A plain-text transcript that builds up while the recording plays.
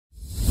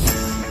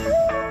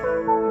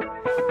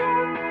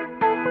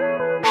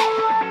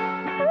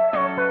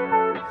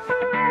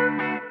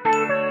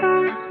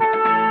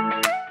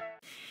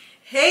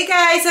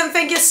guys, and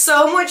thank you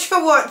so much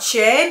for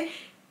watching.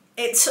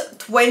 It's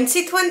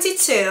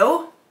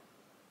 2022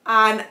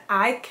 and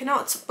I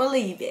cannot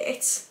believe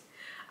it.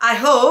 I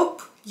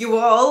hope you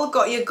all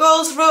got your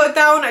goals wrote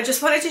down. I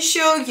just wanted to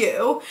show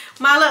you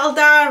my little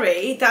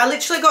diary that I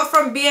literally got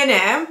from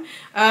B&M.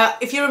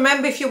 If you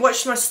remember, if you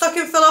watched my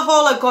stocking filler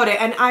haul, I got it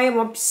and I am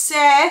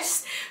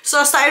obsessed.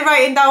 So I started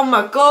writing down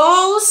my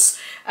goals,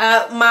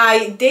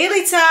 my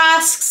daily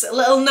tasks,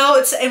 little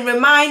notes and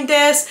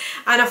reminders,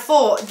 and I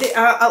thought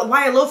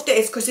why I loved it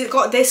is because it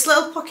got this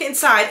little pocket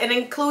inside and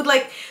include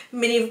like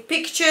mini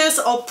pictures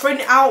or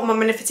print out my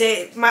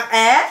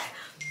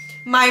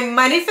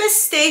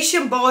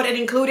manifestation board and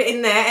include it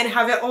in there and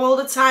have it all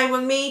the time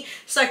on me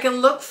so I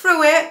can look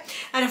through it.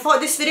 And I thought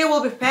this video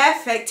will be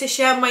perfect to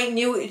share my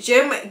new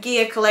gym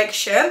gear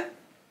collection,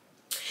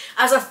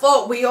 as I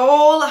thought we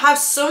all have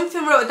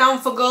something wrote down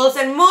for goals,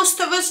 and most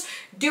of us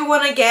do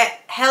want to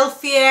get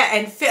healthier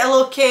and fitter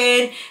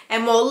looking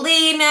and more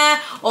leaner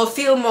or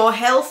feel more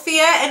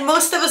healthier, and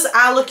most of us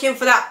are looking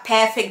for that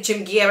perfect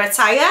gym gear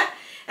attire.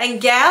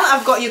 And girl,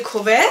 I've got you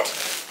covered.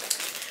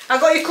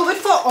 I've got you covered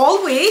for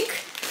all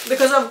week,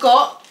 because I've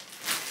got,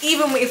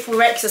 even if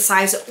we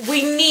exercise,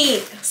 we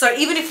need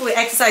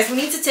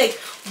to take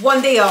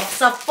one day off.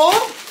 So I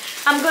thought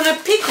I'm going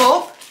to pick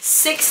up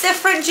 6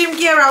 different gym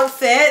gear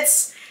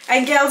outfits,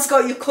 and girls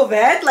got you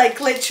covered, like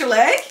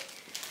literally.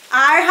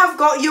 I have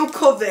got you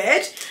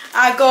covered.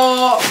 I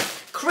got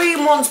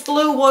cream ones,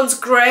 blue ones,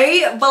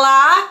 grey,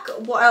 black,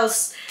 what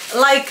else?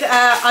 Like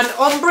an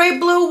ombre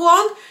blue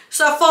one.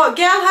 So I thought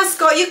girl has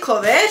got you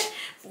covered.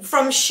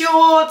 From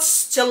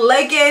shorts to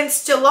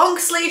leggings to long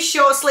sleeves,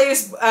 short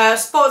sleeves,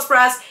 sports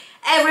bras,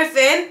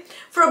 everything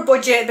for a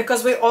budget,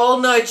 because we all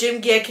know gym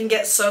gear can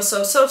get so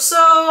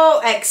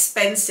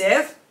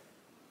expensive.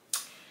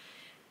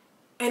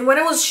 And when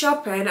I was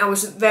shopping, I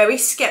was very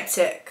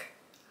skeptic,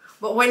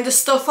 but when the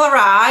stuff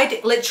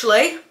arrived,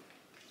 literally,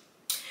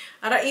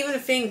 I don't even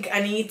think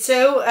I need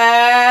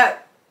to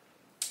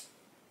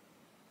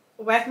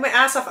work my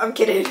ass off. I'm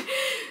kidding.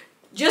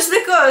 Just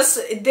because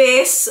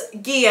this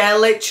gear,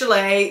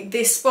 literally,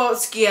 this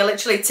sports gear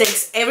literally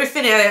takes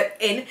everything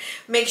in,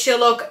 makes you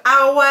look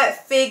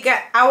hourglass figure.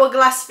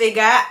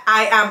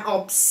 I am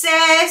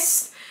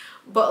obsessed.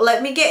 But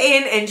let me get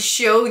in and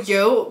show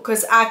you,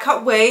 because I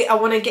can't wait. I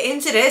want to get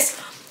into this.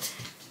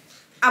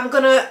 I'm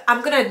gonna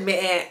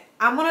admit it.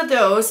 I'm one of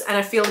those, and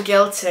I feel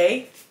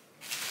guilty,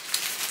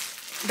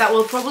 that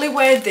will probably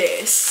wear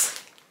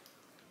this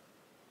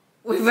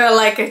with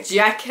like a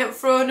jacket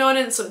thrown on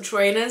and some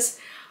trainers.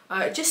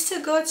 Just to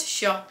go to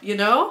shop, you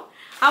know.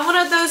 I'm one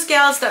of those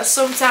girls that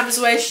sometimes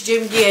wears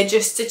gym gear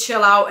just to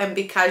chill out and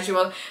be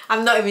casual.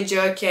 I'm not even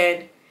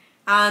joking.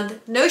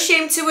 And no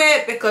shame to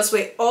it, because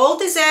we all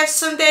deserve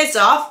some days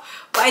off.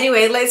 But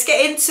anyway, let's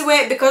get into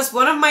it, because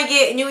one of my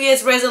New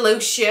Year's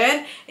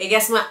resolution, it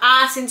gets my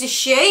ass into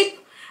shape.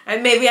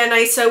 And maybe a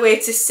nicer way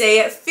to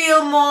say it,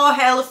 feel more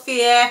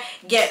healthier,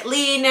 get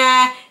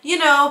leaner, you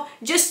know,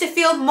 just to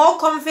feel more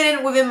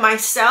confident within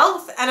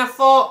myself. And I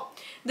thought,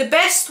 the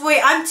best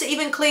way, and to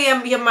even clear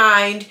your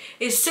mind,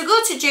 is to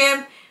go to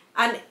gym,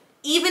 and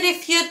even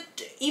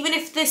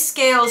if the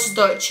scales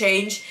don't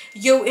change,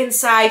 you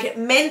inside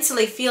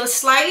mentally feel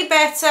slightly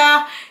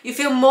better, you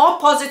feel more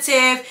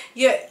positive.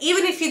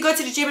 Even if you go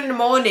to the gym in the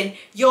morning,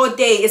 your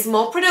day is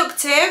more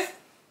productive.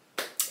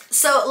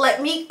 So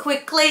let me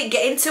quickly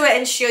get into it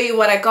and show you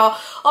what I got.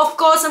 Of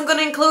course, I'm going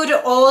to include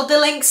all the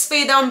links for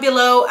you down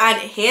below, and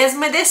here's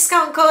my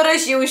discount code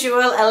as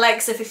usual,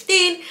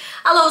 Alexa15.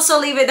 I'll also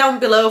leave it down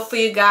below for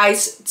you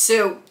guys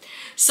too.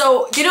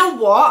 So you know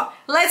what?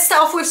 Let's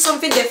start off with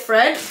something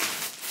different.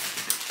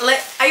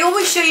 I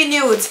always show you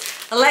nudes.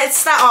 Let's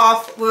start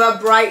off with a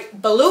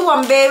bright blue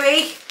one,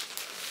 baby.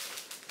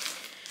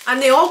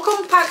 And they all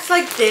come packed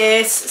like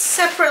this,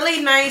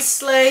 separately,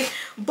 nicely.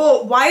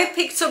 But why I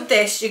picked up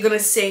this, you're going to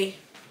see.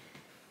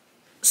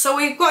 So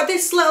we've got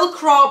this little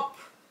crop.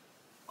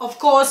 Of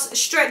course,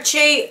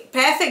 stretchy,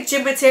 perfect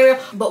gym material.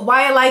 But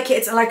why I like it,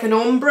 it's like an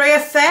ombre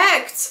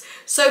effect.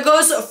 So it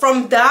goes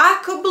from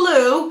darker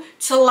blue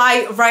to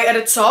light right at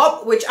the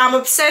top, which I'm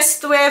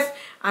obsessed with.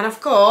 And of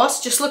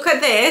course, just look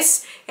at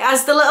this. It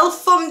has the little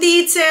thumb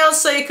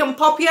details so you can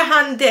pop your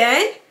hand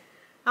in.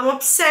 I'm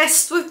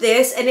obsessed with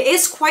this, and it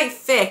is quite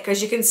thick,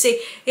 as you can see.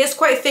 It's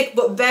quite thick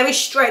but very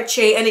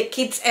stretchy, and it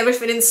keeps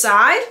everything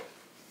inside.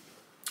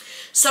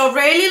 So I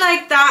really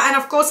like that. And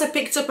of course I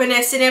picked up an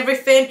S in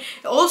everything.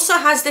 It also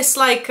has this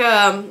like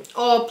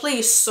oh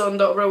please son,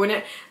 don't ruin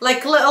it,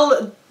 like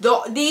little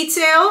dot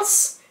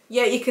details.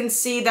 Yeah, you can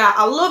see that.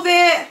 I love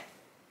it.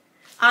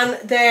 And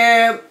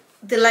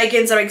the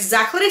leggings are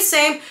exactly the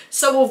same.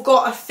 So we've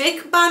got a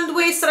thick band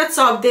waist at the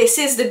top. This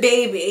is the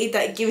baby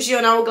that gives you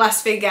an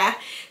hourglass figure.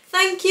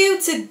 Thank you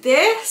to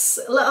this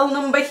little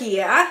number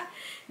here.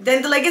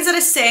 Then the leggings are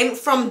the same,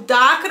 from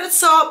dark at the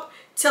top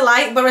to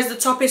light, whereas the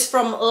top is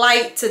from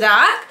light to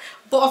dark.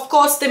 But of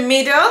course the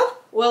middle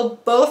will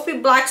both be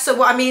black. So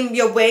what I mean,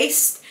 your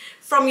waist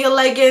from your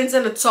leggings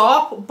and the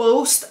top,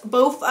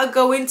 both are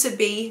going to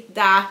be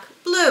dark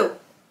blue.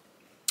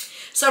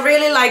 So I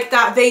really like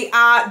that. They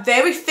are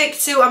very thick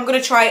too. I'm going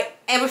to try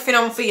everything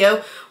on for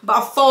you. But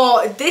I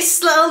thought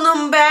this little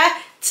number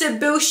to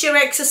boost your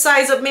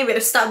exercise up, maybe at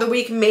the start of the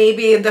week,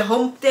 maybe the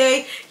hump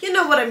day. You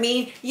know what I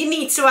mean? You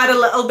need to add a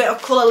little bit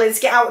of colour. Let's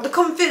get out of the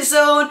comfort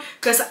zone,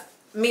 because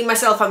me,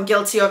 myself, I'm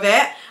guilty of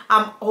it.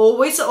 I'm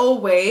always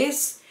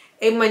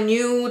in my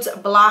nudes,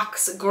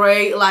 blacks,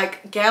 grey.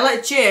 Like, girl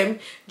at gym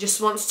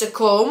just wants to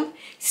come,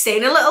 stay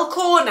in a little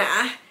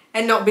corner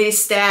and not be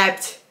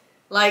disturbed.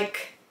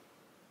 Like,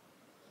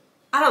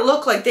 I don't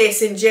look like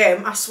this in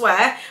gym, I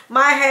swear.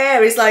 My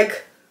hair is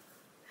like,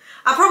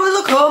 I probably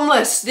look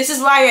homeless. This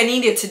is why I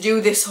needed to do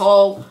this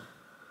haul.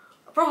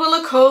 I probably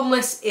look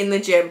homeless in the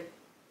gym.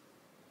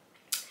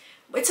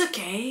 But it's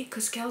okay,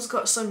 because girl's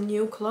got some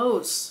new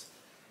clothes.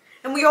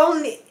 And we all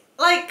need,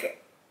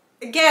 like,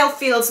 a girl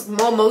feels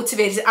more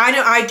motivated. I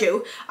know I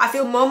do. I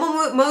feel more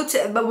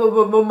motivated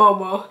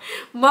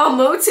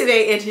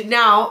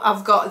now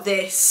I've got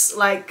this.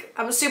 Like,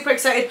 I'm super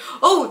excited.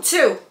 Oh,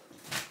 too.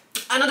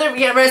 Another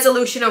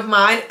resolution of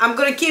mine. I'm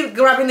going to keep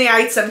grabbing the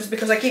items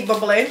because I keep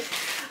bubbling.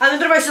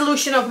 Another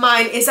resolution of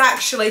mine is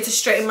actually to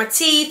straighten my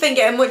teeth and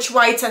get much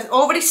whiter. I've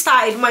already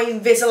started my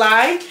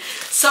Invisalign,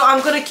 so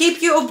I'm going to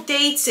keep you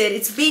updated.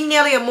 It's been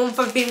nearly a month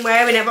I've been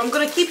wearing it, but I'm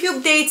going to keep you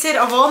updated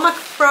of all my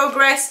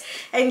progress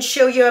and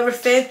show you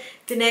everything.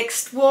 The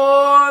next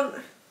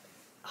one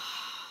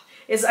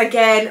is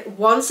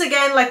once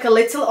again like a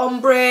little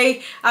ombre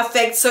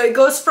effect. So it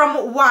goes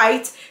from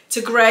white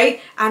to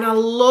grey, and I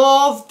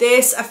love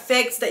this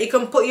effect that you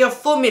can put your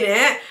thumb in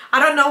it. I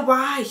don't know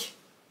why.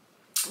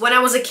 When I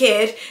was a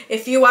kid,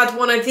 if you had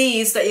one of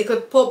these that you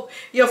could put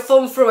your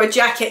thumb through a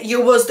jacket,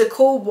 you was the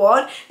cool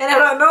one. And I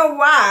don't know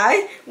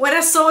why, when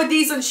I saw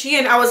these on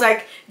Shein, I was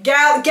like,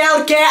 girl,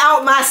 get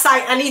out my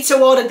sight. I need to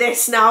order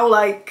this now.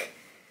 Like,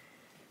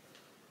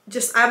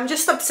 I'm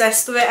just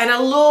obsessed with it. And I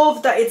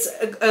love that it's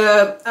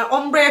an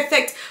ombre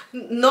effect.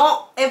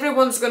 Not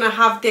everyone's going to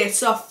have this.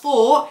 So I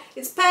thought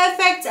it's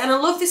perfect. And I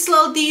love this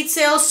little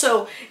detail.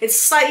 So it's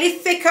slightly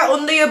thicker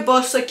under your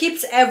bust, so it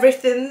keeps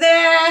everything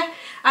there.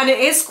 And it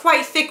is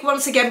quite thick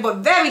once again, but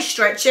very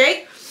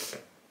stretchy.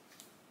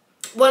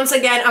 Once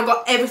again, I've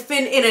got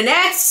everything in an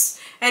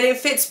S, and it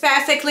fits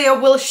perfectly. I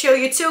will show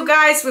you too,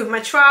 guys, with my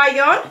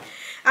try-on.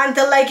 And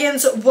the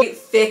leggings will be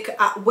thick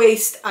at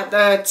waist at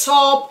the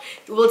top.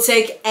 It will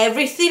take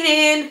everything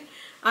in.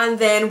 And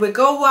then we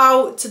go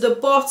out to the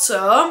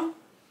bottom.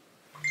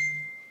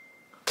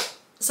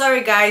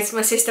 Sorry, guys,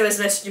 my sister was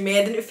messaging me.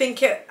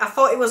 I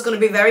thought it was going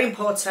to be very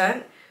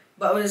important.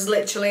 But it was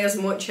literally as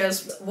much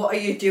as, what are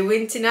you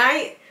doing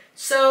tonight?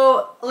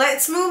 So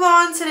let's move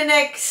on to the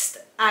next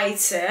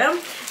item.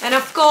 And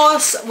of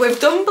course, we've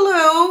done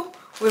blue,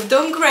 we've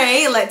done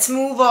grey. Let's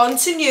move on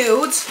to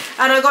nudes.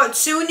 And I got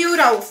two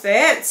nude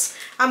outfits.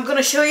 I'm going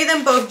to show you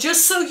them both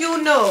just so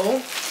you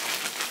know.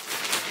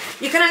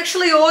 You can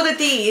actually order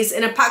these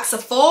in a packs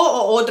of 4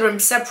 or order them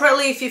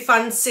separately if you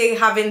fancy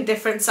having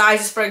different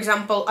sizes. For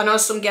example, I know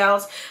some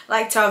girls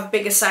like to have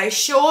bigger size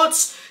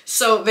shorts,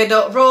 so they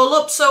don't roll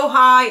up so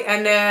high,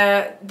 and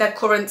their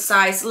current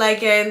size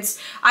leggings.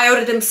 I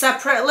ordered them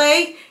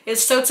separately.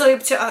 It's totally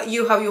up to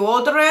you how you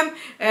order them.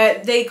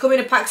 They come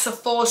in a packs of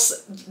 4,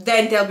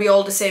 then they'll be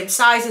all the same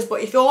sizes.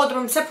 But if you order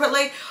them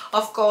separately,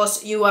 of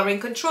course, you are in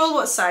control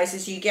what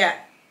sizes you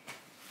get.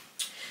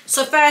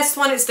 So first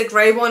one is the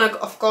grey one.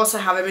 Of course, I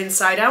have them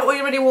inside out. Oh,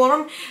 you already wore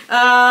them?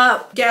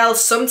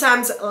 Girls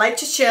sometimes like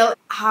to chill.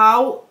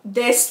 How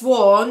this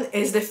one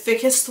is the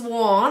thickest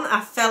one I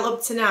felt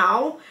up to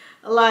now.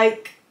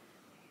 Like,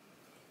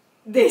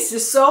 this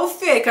is so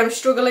thick, I'm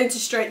struggling to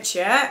stretch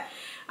it.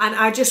 And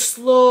I just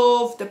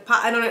love the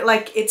pattern on it.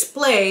 Like, it's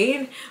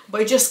plain,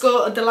 but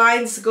the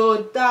lines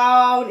go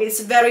down.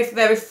 It's very,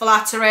 very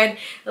flattering.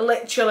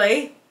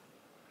 Literally,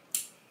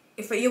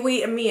 if you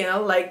eat a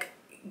meal, like,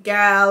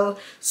 girl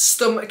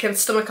can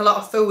stomach a lot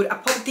of food, I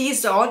put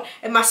these on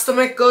and my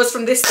stomach goes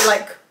from this to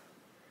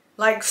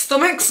like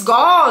stomach's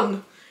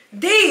gone.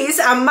 These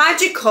are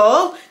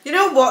magical. You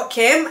know what,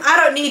 Kim?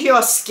 I don't need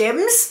your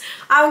Skims.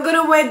 I'm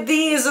gonna wear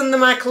these under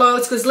my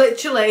clothes because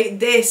literally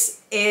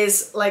this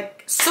is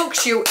like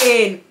sucks you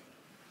in.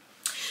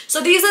 So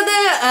these are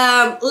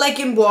the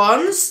legging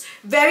ones.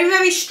 Very,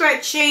 very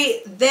stretchy,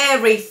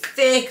 very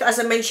thick, as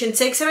I mentioned,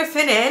 takes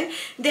everything in.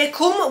 They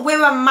come with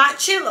a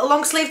matching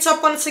long sleeve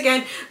top once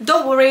again.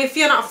 Don't worry if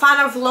you're not a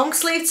fan of long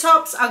sleeve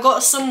tops. I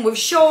got some with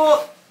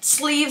short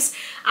sleeves,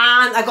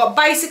 and I got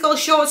bicycle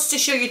shorts to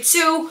show you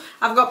too.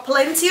 I've got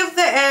plenty of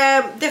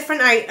the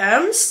different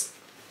items.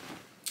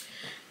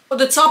 But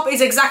the top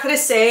is exactly the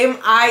same.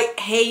 I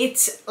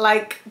hate,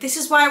 like, this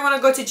is why I want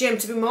to go to gym,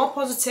 to be more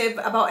positive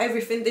about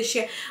everything this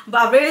year.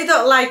 But I really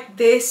don't like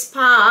this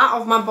part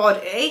of my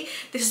body.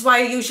 This is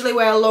why I usually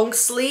wear long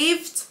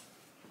sleeved.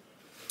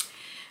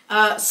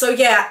 So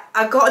yeah,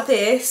 I got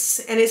this,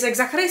 and it's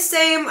exactly the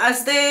same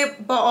as the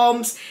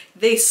bottoms.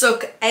 They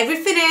suck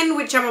everything in,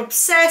 which I'm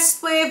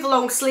obsessed with.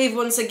 Long sleeve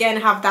once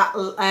again have that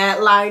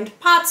lined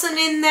pattern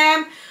in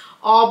them.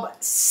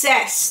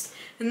 Obsessed.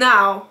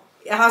 Now,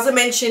 as I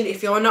mentioned,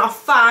 if you're not a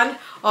fan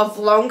of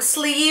long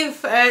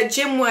sleeve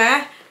gym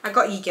wear, I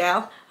got you,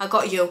 girl. I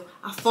got you.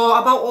 I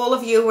thought about all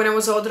of you when I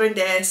was ordering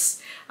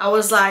this. I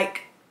was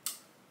like,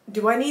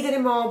 do I need any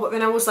more? But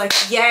then I was like,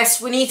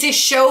 yes, we need to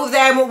show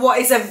them what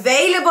is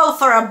available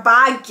for a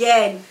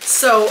bargain.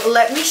 So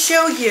let me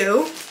show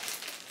you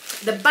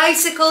the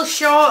bicycle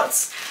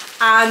shorts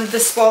and the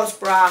sports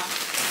bra.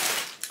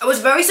 I was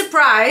very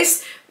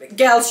surprised,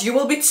 girls, you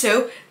will be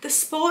too. The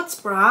sports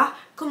bra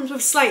comes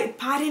with slight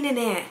padding in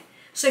it.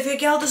 So if your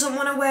girl doesn't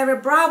want to wear a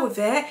bra with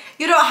it,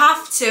 you don't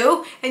have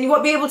to, and you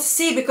won't be able to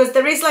see because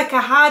there is like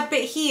a hard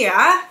bit here.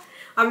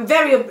 I'm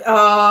very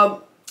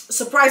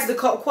surprised at the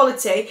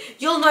quality.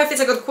 You'll know if it's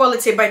a good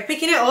quality by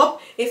picking it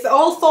up. If it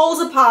all falls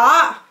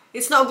apart,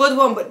 it's not a good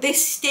one, but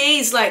this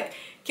stays like,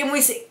 can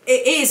we see,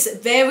 it is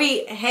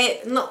very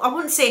heavy. No, I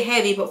wouldn't say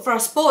heavy, but for a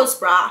sports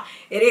bra,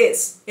 it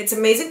is. It's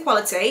amazing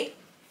quality.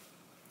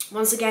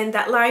 Once again,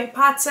 that line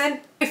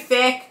pattern, very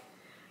thick.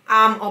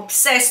 I'm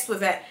obsessed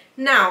with it.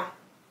 Now,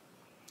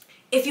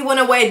 if you want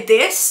to wear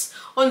this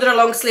under a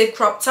long sleeve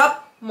crop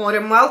top, more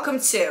than welcome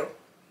to.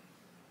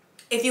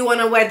 If you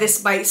want to wear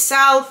this by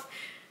itself,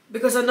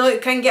 because I know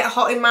it can get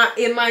hot in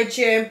my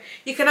gym,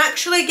 you can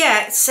actually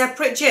get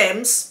separate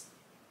gyms.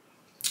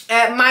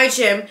 My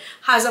gym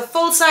has a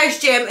full-size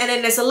gym, and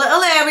then there's a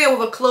little area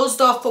with a closed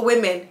door for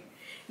women.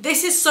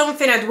 This is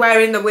something I'd wear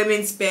in the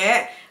women's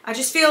bit. I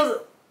just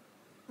feel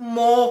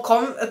more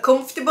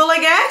comfortable, I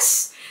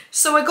guess.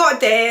 So we got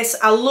this.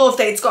 I love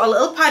that it's got a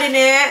little pad in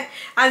it,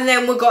 and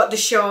then we got the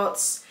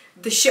shorts,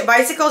 the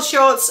bicycle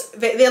shorts.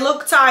 They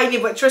look tiny,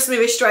 but trust me,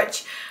 they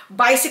stretch.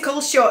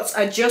 Bicycle shorts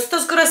are just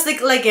as good as the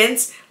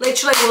leggings.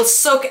 Literally will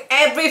suck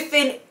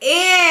everything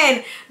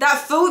in.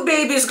 That food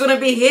baby is gonna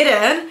be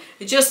hidden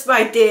just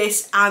by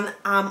this, and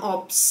I'm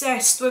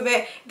obsessed with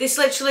it. This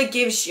literally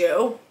gives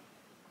you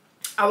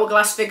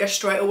hourglass figure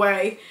straight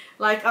away.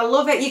 Like, I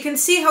love it. You can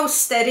see how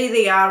steady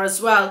they are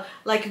as well.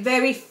 Like,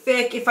 very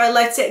thick. If I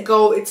let it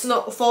go, it's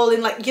not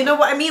falling, like, you know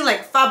what I mean?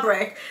 Like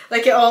fabric.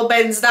 Like, it all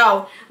bends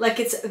down.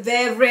 Like, it's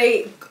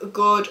very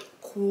good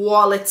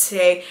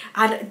quality.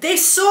 And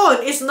this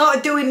sun is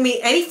not doing me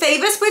any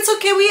favors, but it's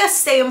okay. We are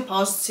staying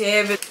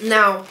positive.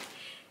 Now,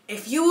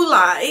 if you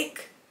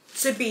like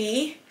to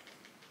be,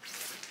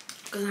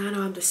 because I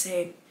know I'm the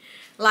same,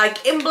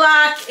 like in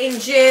black, in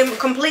gym,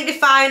 completely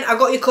fine. I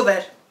got you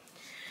covered.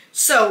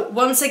 So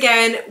once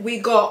again, we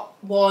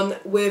got one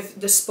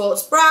with the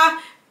sports bra,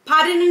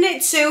 padding in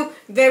it too,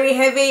 very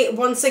heavy.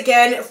 Once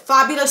again,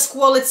 fabulous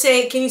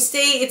quality. Can you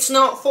see it's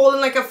not falling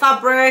like a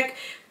fabric?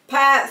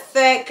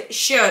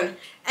 Perfection.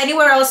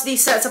 Anywhere else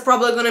these sets are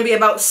probably going to be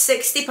about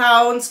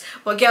 £60,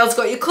 but girls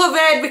got you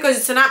covered because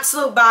it's an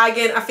absolute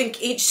bargain. I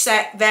think each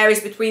set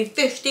varies between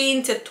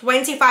 £15 to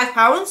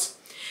 £25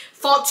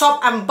 for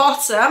top and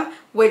bottom,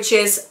 which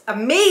is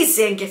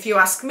amazing if you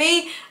ask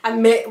me.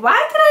 Why did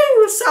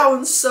I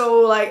sound so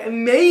like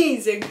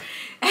amazing?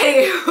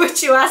 Hey,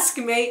 what you ask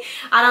me?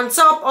 And on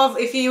top of,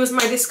 if you use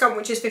my discount,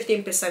 which is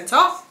 15%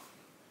 off,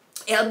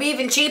 it'll be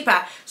even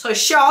cheaper. So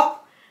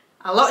shop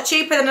a lot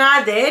cheaper than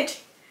I did,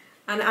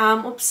 and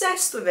I'm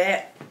obsessed with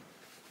it.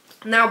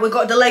 Now we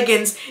got the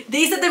leggings.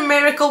 These are the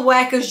miracle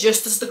workers,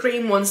 just as the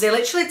cream ones. They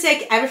literally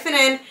take everything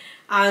in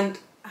and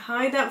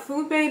hide that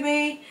food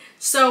baby.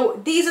 So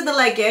these are the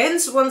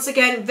leggings. Once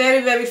again,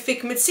 very, very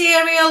thick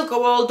material,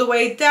 go all the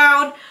way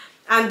down,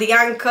 and the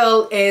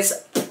ankle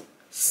is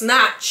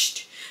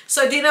snatched.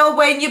 So do you know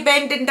when you're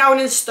bending down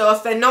and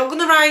stuff, they're not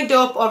gonna ride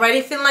up or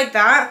anything like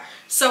that.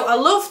 So I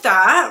love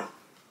that.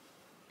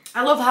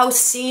 I love how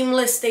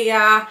seamless they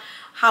are,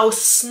 how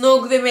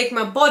snug they make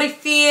my body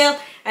feel,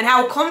 and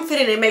how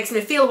confident it makes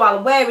me feel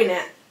while wearing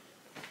it.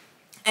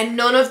 And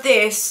none of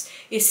this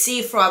is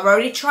see-through. I've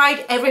already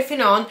tried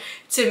everything on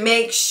to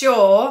make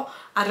sure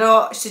I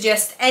don't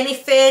suggest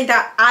anything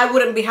that I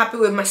wouldn't be happy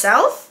with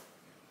myself.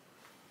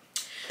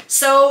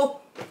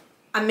 So,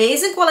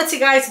 amazing quality,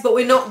 guys, but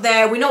we're not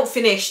there. We're not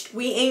finished.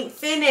 We ain't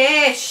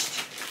finished.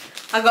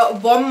 I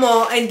got one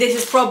more, and this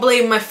is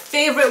probably my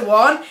favourite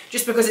one,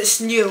 just because it's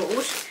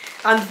nude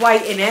and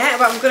white in it,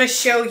 but I'm going to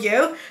show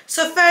you.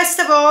 So first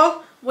of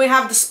all, we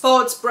have the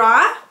sports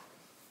bra.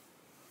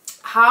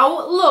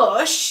 How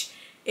lush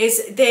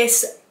is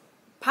this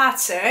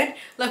pattern?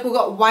 Like, we've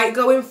got white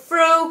going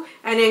through,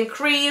 and then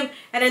cream,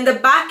 and then the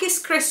back is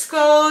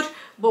crisscrossed,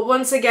 but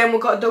once again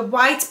we've got the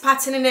white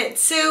pattern in it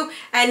too,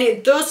 and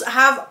it does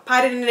have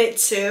padding in it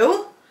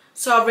too.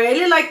 So I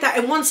really like that.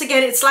 And once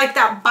again, it's like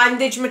that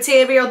bandage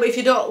material, but if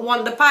you don't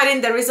want the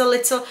padding, there is a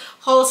little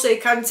hole so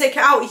you can take it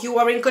out. You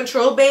are in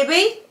control,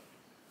 baby.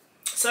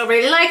 So I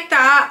really like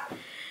that.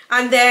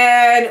 And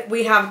then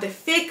we have the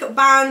thick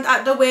band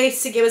at the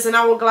waist to give us an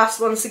hourglass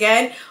once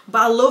again.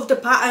 But I love the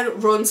pattern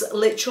runs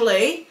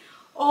literally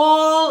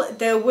all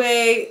the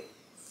way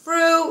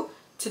through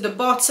to the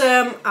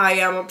bottom. I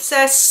am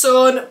obsessed,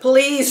 son.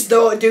 Please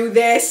don't do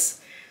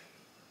this.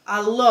 I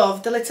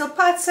love the little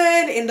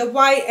pattern in the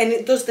white, and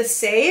it does the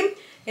same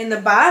in the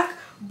back.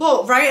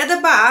 But right at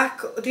the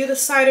back, the other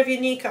side of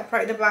your kneecap,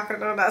 right at the back, I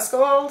don't know what that's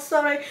called,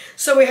 sorry.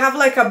 So we have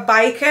like a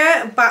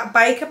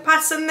biker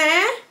pattern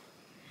there.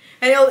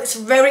 And it's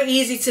very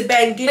easy to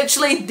bend. You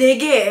literally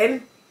dig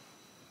in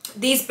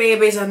these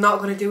babies are not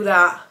going to do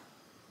that.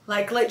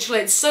 Like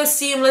literally, it's so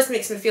seamless,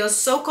 makes me feel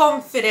so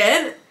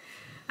confident,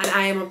 and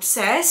I am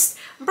obsessed.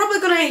 I'm probably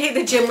going to hit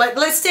the gym. Like,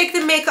 let's take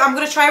the makeup. I'm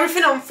going to try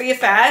everything on for you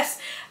first,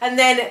 and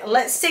then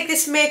let's take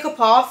this makeup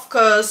off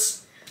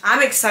because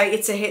I'm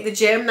excited to hit the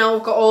gym now.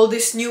 We've got all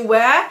this new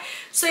wear.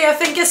 So yeah,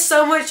 thank you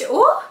so much.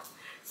 Oh,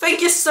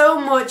 thank you so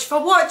much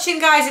for watching,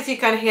 guys. If you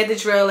can hear the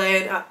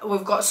drilling,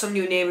 we've got some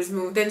new neighbours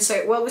moved in, so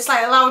it will be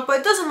slightly loud, but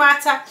it doesn't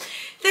matter.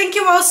 Thank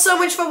you all so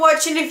much for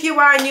watching. If you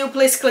are new,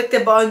 please click the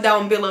button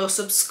down below,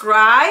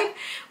 subscribe.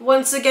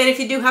 Once again, if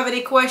you do have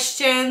any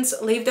questions,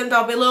 leave them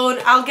down below and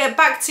I'll get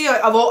back to you.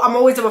 I'm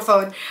always on my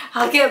phone.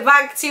 I'll get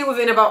back to you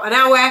within about an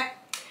hour.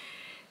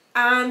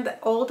 And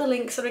all the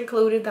links are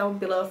included down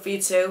below for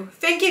you too.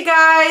 Thank you,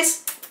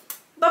 guys.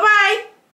 Bye-bye.